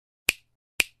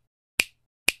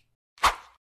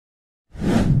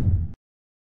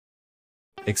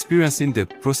Experiencing the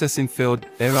processing failed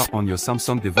error on your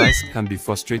Samsung device can be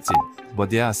frustrating, but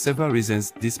there are several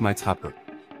reasons this might happen.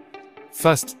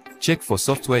 First, check for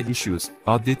software issues.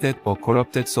 Outdated or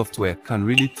corrupted software can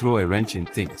really throw a wrench in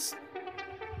things.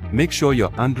 Make sure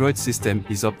your Android system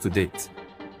is up to date.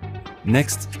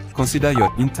 Next, consider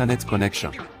your internet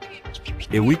connection.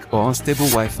 A weak or unstable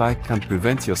Wi-Fi can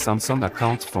prevent your Samsung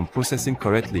account from processing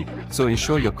correctly, so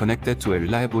ensure you're connected to a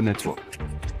reliable network.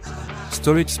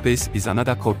 Storage space is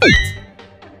another culprit.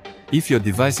 If your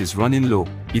device is running low,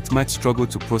 it might struggle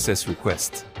to process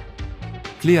requests.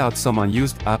 Clear out some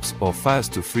unused apps or files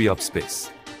to free up space.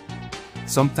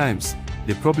 Sometimes,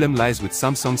 the problem lies with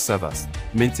Samsung servers.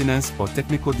 Maintenance or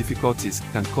technical difficulties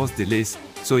can cause delays,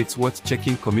 so it's worth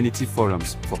checking community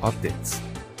forums for updates.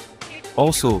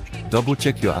 Also,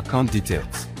 double-check your account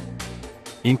details.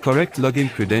 Incorrect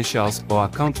login credentials or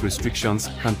account restrictions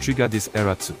can trigger this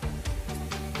error too.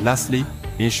 Lastly,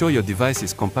 ensure your device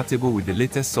is compatible with the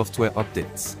latest software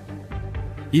updates.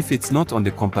 If it's not on the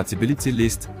compatibility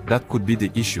list, that could be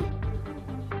the issue.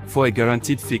 For a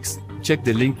guaranteed fix, check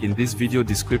the link in this video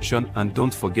description and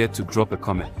don't forget to drop a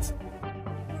comment.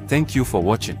 Thank you for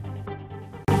watching.